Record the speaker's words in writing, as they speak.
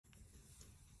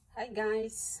Hi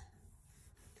guys,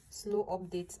 snow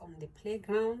updates on the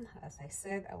playground. As I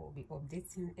said, I will be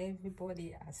updating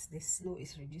everybody as the snow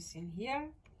is reducing here.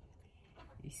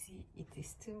 You see it is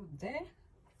still there,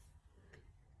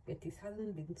 but it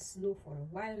hasn't been snow for a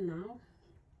while now.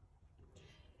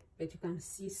 But you can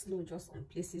see snow just on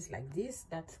places like this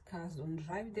that cars don't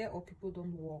drive there or people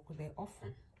don't walk there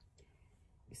often.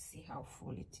 You see how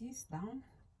full it is down.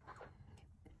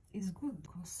 It's good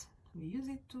because we use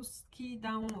it to ski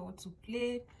down or to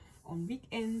play on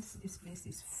weekends. This place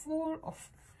is full of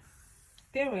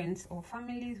parents or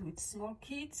families with small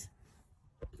kids,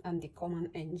 and they come and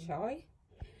enjoy.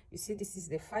 You see, this is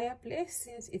the fireplace.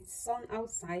 Since it's sun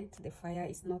outside, the fire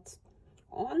is not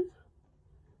on.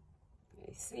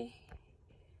 You see,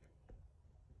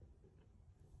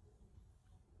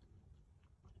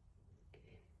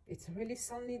 it's really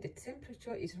sunny. The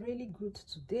temperature is really good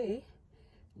today.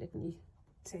 Let me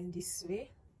turn this way.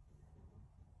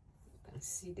 You can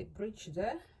see the bridge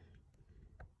there.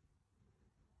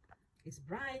 It's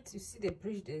bright. You see the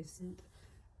bridge. There's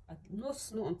no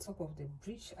snow on top of the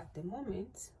bridge at the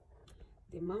moment.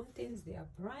 The mountains, they are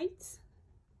bright.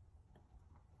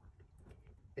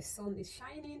 The sun is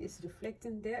shining. It's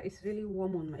reflecting there. It's really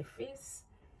warm on my face,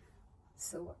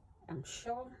 so I'm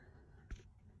sure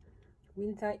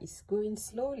winter is going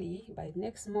slowly. By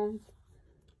next month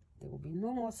there will be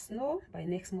no more snow by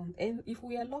next month, and if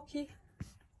we are lucky,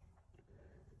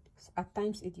 at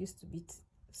times it used to be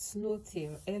snow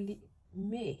till early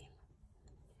May.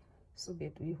 So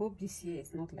but we hope this year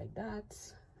it's not like that.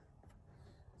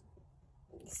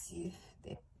 You see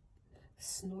the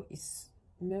snow is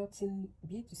melting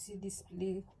bit. You see this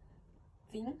play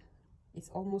thing, it's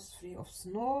almost free of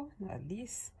snow. At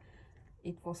least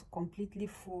it was completely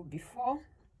full before,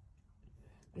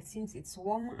 but since it's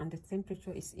warm and the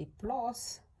temperature is a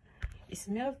plus, it's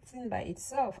melting by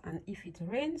itself, and if it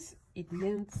rains it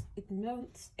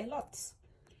melts a lot.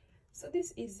 So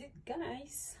this is it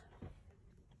guys,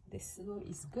 the snow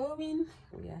is going.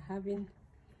 We are having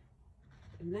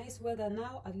a nice weather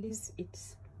now. At least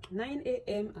it's 9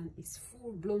 a.m. and it's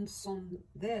full-blown sun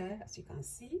there, as you can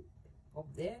see up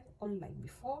there, unlike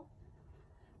before.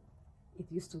 It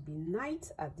used to be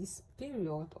night at this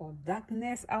period, or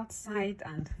darkness outside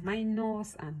and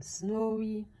minus and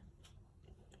snowy.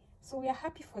 So we are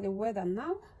happy for the weather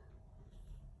now.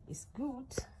 It's good.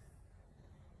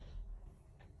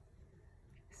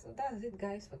 So that's it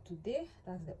guys for today.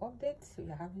 That's the update.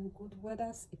 We are having good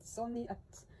weather. It's sunny at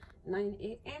 9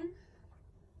 a.m.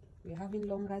 we're having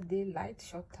longer daylight,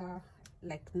 shorter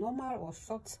like normal, or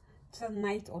shorter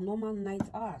night or normal night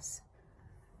hours.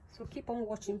 So keep on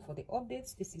watching for the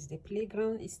updates. This is the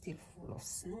playground. It's still full of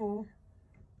snow.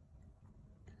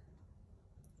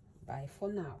 Bye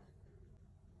for now.